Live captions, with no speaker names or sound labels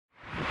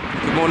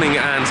morning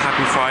and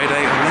happy Friday.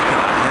 Oh, look at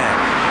that hair.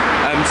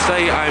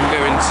 Today I'm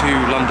going to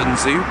London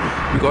Zoo.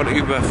 We got an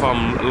Uber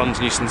from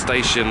London Euston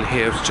Station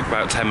here, which took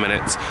about 10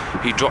 minutes.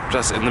 He dropped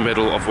us in the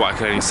middle of what I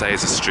can only say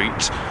is a street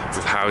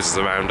with houses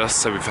around us,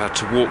 so we've had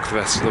to walk the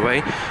rest of the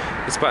way.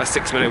 It's about a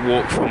 6-minute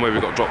walk from where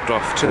we got dropped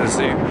off to the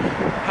zoo.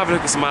 Have a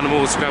look at some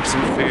animals, grab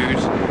some food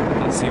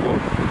and see what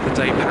the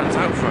day pans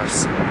out for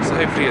us. So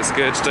hopefully it's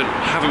good.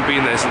 Haven't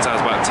been there since I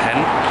was about 10,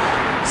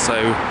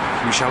 so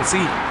we shall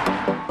see.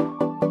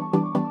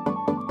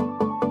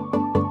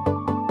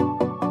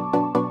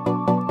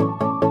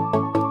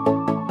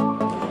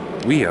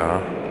 We are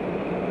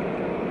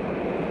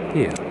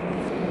here,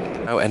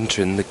 now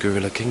entering the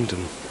gorilla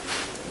kingdom.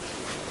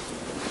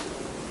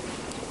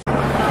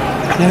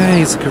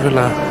 Yay, it's a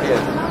gorilla.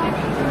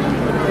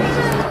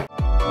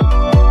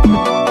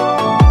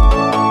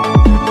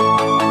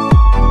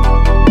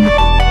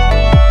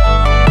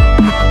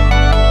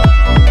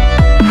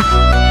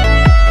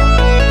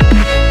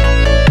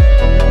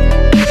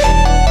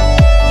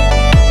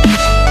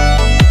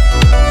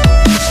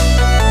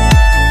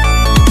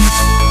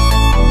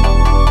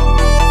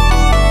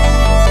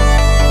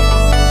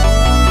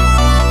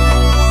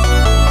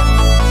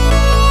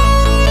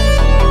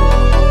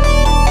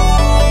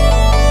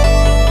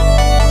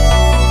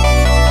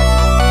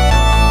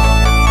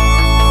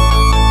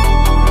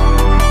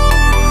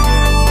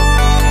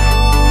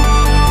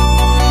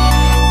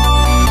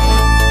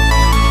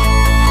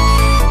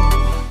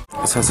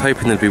 So I was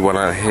hoping there'd be one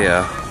out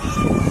here,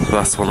 but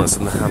that's the one that's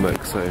in the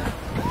hammock, so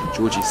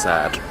Georgie's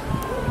sad.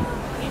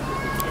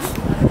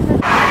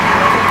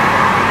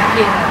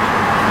 Yeah.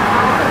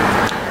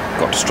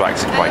 Got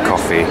distracted by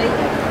coffee.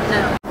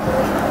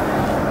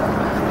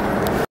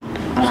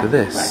 So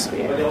this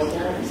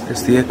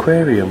is the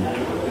aquarium.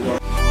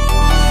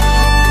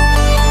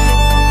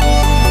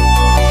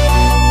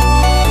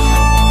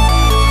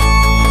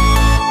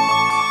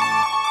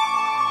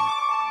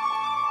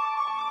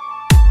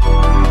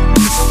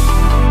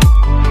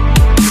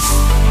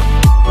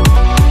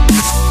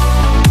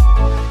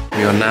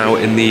 We are now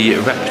in the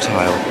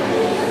reptile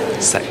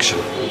section.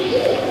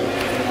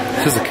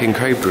 There's a king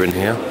cobra in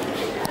here.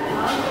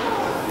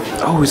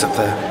 Oh, he's up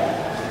there.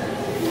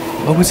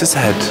 Oh, is its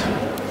head?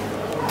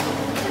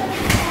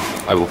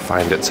 I will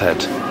find its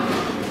head.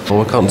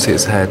 Oh, I can't see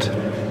its head.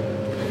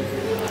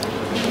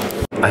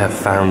 I have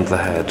found the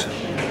head.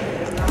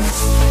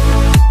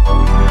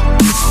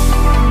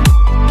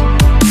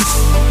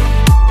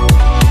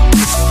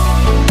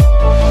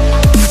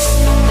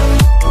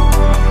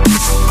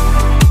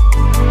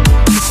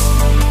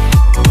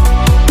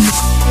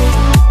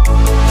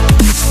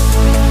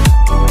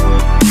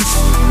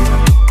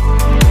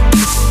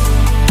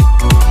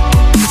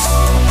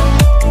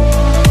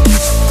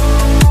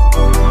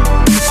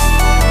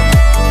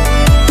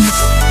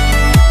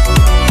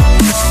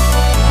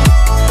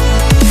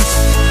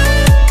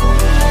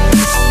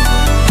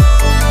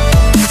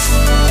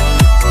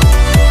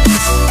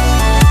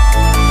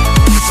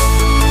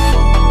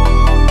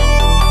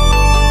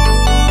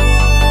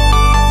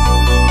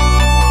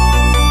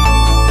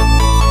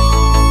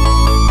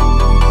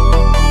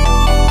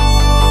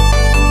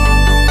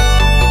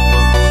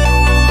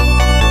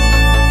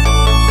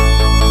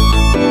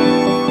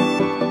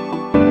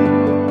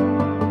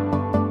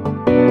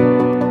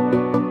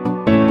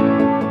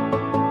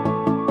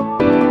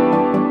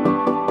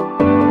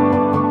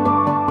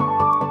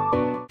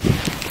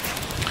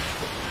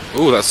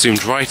 Oh, that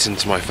zoomed right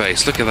into my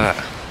face. Look at that.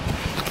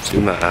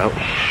 Zoom that out.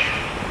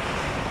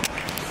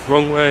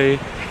 Wrong way.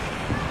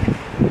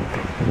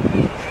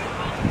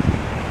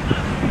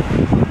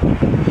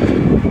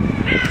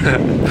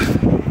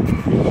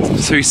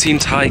 So we've seen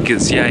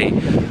tigers, yay.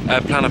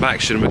 Plan of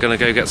action, we're going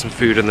to go get some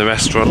food in the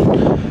restaurant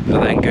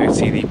and then go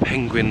see the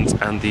penguins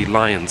and the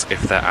lions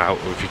if they're out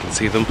or if you can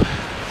see them.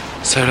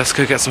 So let's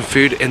go get some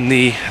food in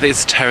the, I think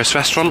it's a terrace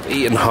restaurant.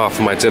 Eaten half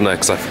of my dinner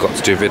because I forgot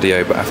to do a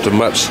video, but after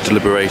much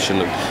deliberation,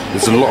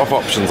 there's a lot of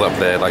options up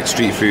there, like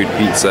street food,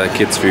 pizza,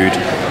 kids food,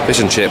 fish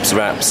and chips,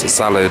 wraps,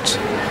 salad,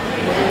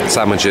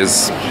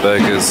 sandwiches,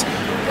 burgers.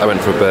 I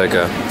went for a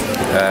burger.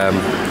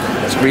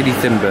 It's a really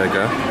thin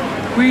burger.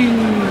 Whee!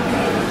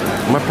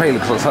 My plate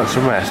looks like such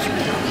a mess.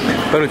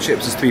 Bowl of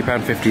chips is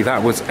 £3.50,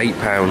 that was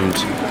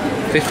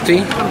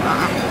 £8.50.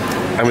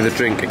 And with a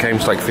drink it came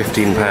to like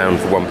 £15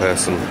 for one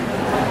person.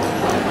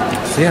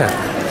 So yeah,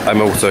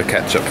 I'm also a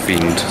ketchup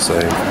fiend, so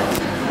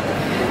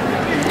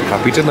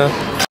happy dinner.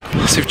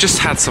 So we've just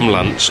had some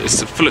lunch.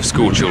 It's full of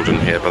school children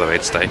here, by the way,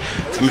 today.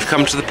 And we've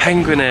come to the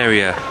penguin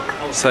area.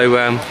 So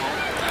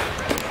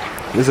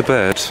there's a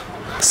bird,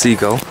 a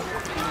seagull.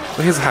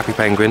 Well, here's a happy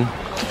penguin.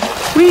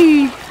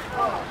 Whee!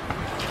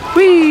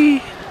 Whee!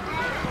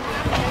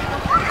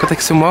 God, they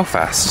can swim well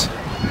fast.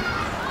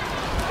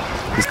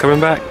 He's coming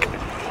back.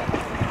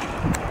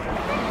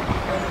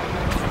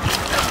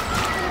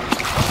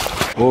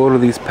 All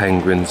of these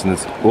penguins, and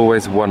there's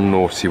always one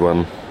naughty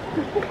one.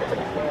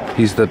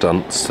 He's the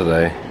dunce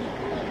today.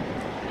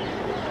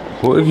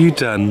 What have you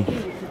done?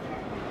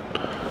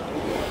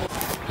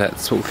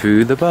 Let's walk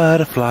through the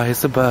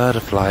butterflies, the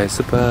butterflies,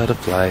 the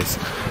butterflies.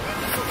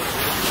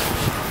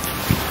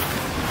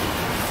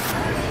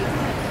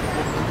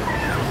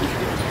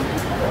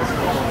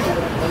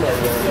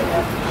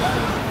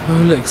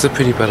 Oh look, it's a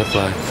pretty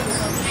butterfly.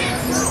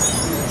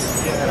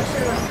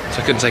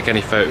 So I couldn't take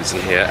any photos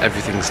in here,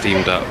 everything's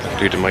steamed up,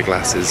 including my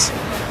glasses.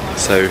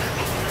 So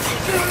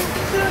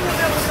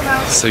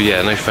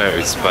yeah, no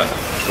photos, but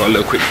got a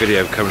little quick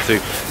video coming through.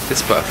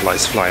 This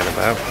butterfly's flying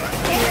about.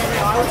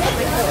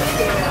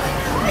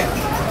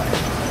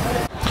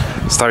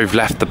 So we've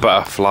left the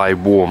butterfly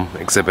warm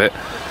exhibit.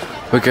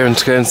 We're going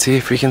to go and see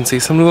if we can see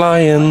some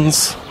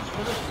lions.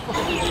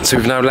 So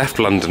we've now left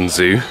London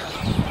Zoo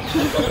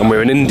and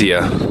we're in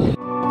India.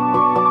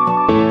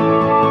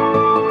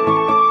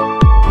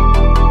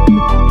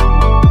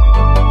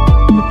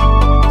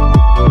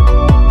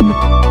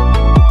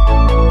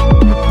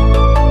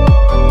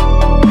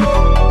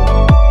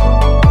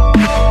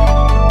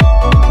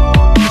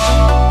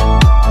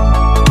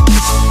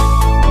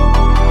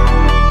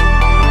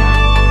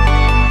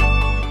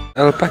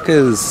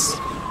 Alpacas,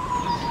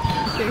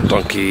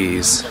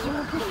 donkeys.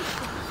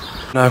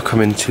 Now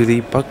coming to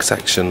the bug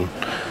section.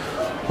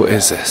 What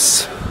is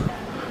this?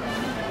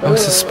 Oh,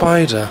 it's a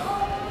spider.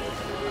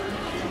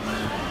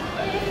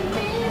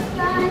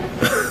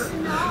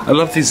 I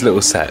love these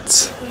little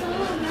sets.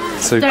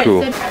 So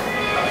cool.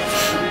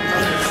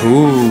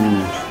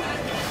 Ooh.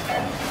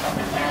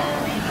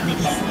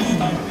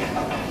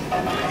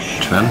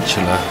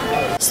 Tarantula.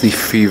 It's the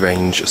free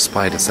range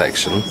spider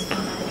section.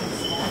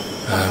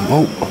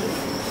 Oh.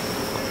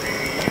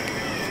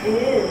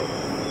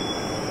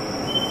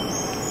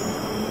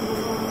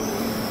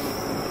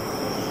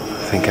 I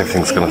think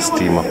everything's gonna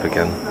steam up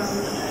again.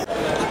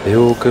 They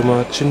all go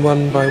marching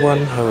one by one,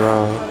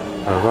 hurrah,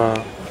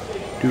 hurrah.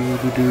 Do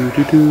do do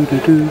do do do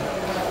do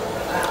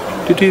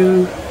do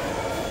do.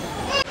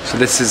 So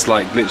this is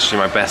like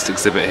literally my best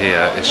exhibit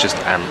here. It's just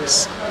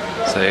ants.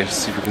 So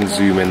see if we can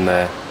zoom in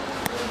there.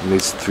 And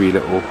these three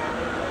little.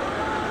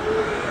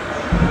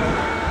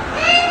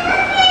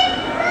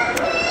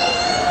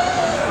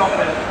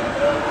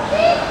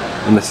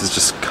 And this is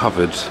just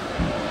covered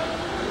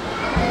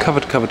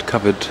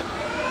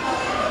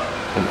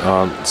in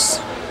ants,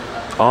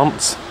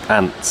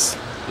 ants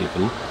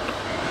even.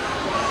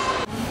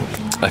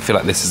 I feel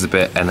like this is a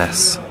bit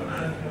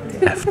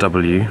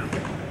NSFW.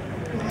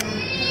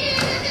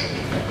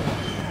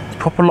 It's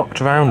proper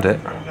locked around it.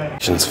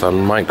 It's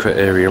fun.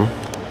 Microarium.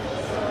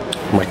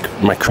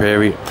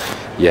 Microarium.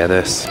 Yeah,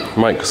 this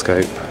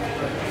microscope.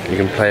 You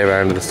can play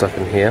around with the stuff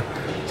in here.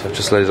 So I've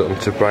just loaded it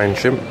onto brine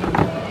shrimp.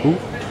 Ooh.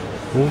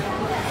 Ooh.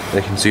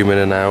 They can zoom in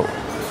and out.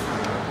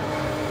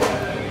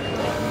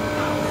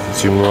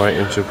 Zoom right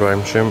into a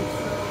brine shrimp.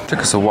 Took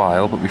us a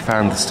while, but we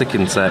found the stick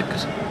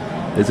insect.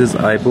 There's his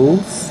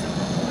eyeballs.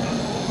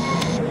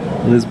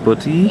 And his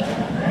body.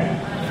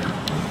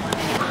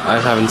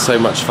 I'm having so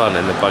much fun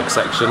in the bug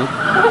section.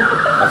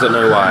 I don't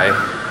know why.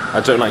 I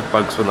don't like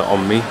bugs when they're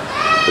on me.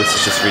 This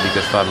is just really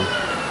good fun.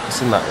 What's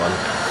in that one?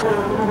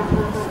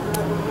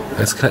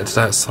 It's collected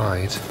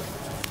outside.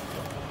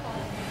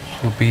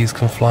 The bees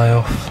can fly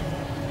off.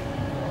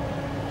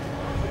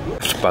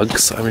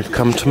 Bugs, and we've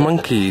come to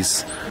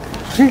monkeys.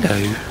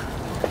 Hello.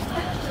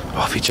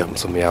 Oh, if he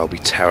jumps on me, I'll be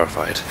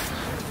terrified.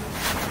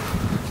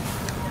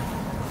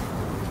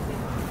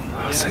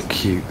 Oh, so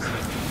cute.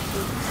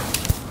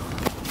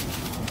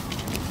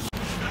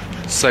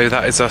 So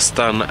that is us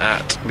done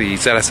at the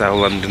ZSL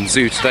London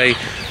Zoo today.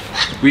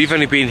 We've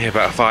only been here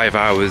about 5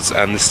 hours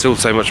and there's still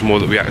so much more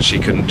that we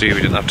actually couldn't do,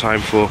 we didn't have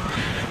time for.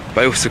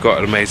 But I also got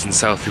an amazing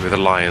selfie with a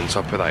lion,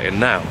 so I'll put that in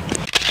now.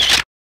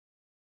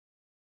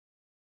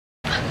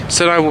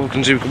 So now what we're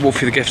going to do, we can walk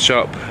through the gift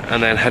shop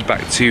and then head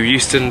back to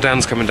Euston.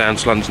 Dan's coming down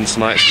to London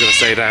tonight, so we're going to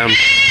stay down.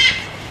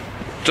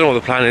 Don't know what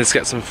the plan is,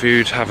 get some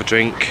food, have a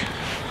drink,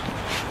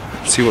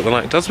 see what the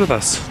night does with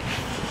us.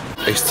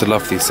 I used to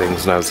love these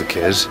things when I was a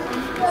kid.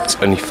 It's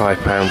only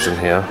 £5 in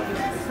here.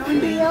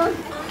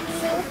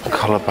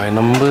 Colour by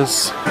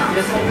numbers.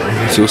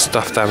 These are all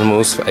stuffed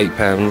animals for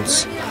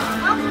 £8.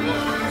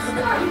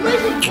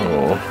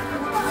 Oh.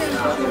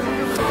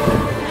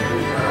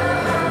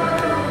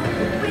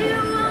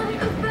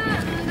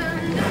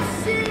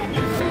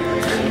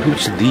 How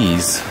much are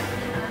these?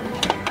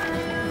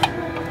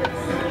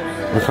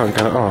 I can't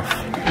get it off.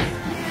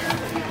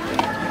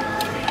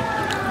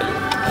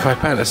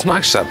 £5. It's not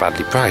actually that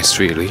badly priced,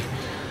 really,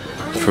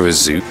 for a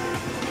zoo.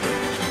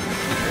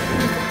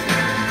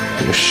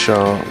 A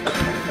shark,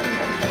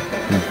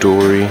 a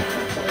dory.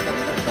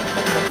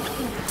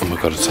 Oh my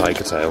god, a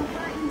tiger tail.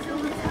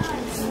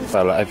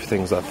 Well, like,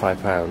 everything's like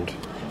 £5.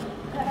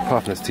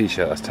 Apart from this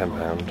t-shirt, that's £10.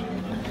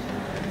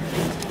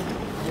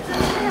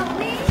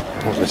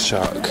 What's this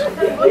shark?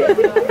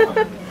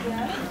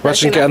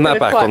 Imagine getting that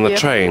back on the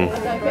train.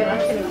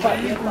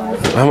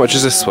 How much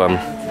is this one?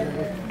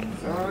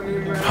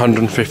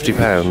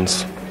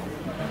 £150.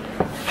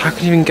 How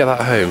can you even get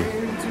that home?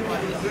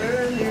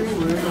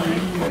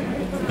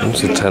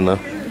 That's a tenner.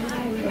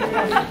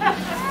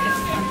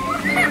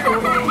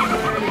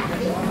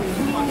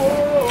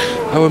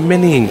 Oh, a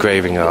mini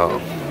engraving art.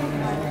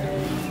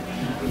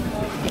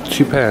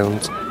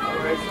 £2.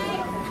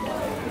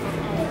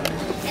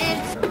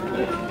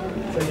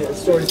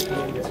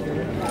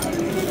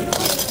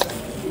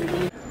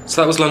 So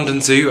that was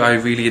London Zoo. I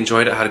really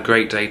enjoyed it. I had a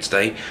great day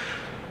today.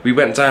 We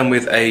went down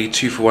with a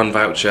 2-for-1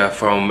 voucher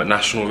from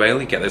National Rail.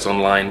 You get those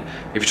online.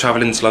 If you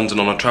travel into London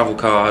on a travel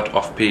card,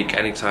 off-peak,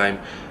 anytime,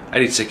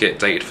 any ticket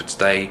dated for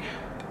today,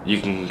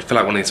 you can fill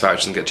out one of these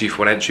vouchers and get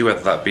 2-for-1 entry,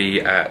 whether that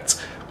be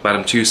at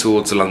Madame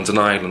Tussauds, the London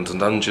Eye, London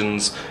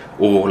Dungeons,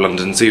 or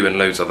London Zoo, and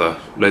loads of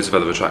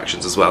other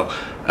attractions as well.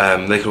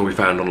 They can all be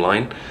found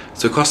online.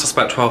 So it cost us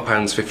about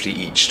 £12.50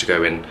 each to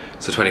go in,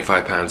 so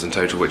 £25 in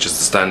total, which is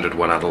the standard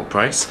one adult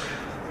price.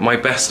 My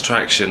best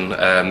attraction,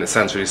 it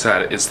sounds really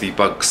sad, is the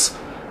Bugs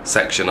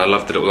section. I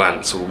love the little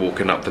ants all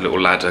walking up the little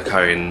ladder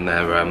carrying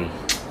their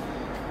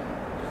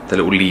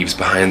little leaves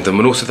behind them,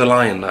 and also the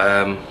lion.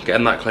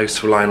 Getting that close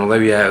to a lion, although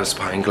yeah, it was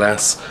behind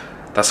glass,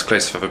 that's the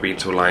closest I've ever been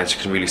to a lion, so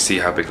you can really see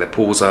how big their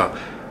paws are,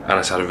 and I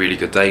just had a really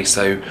good day.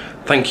 So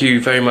thank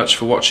you very much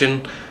for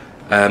watching.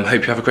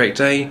 Hope you have a great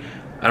day,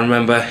 and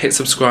remember, hit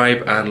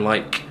subscribe and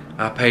like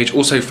our page.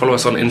 Also follow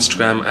us on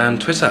Instagram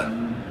and Twitter.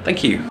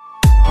 Thank you.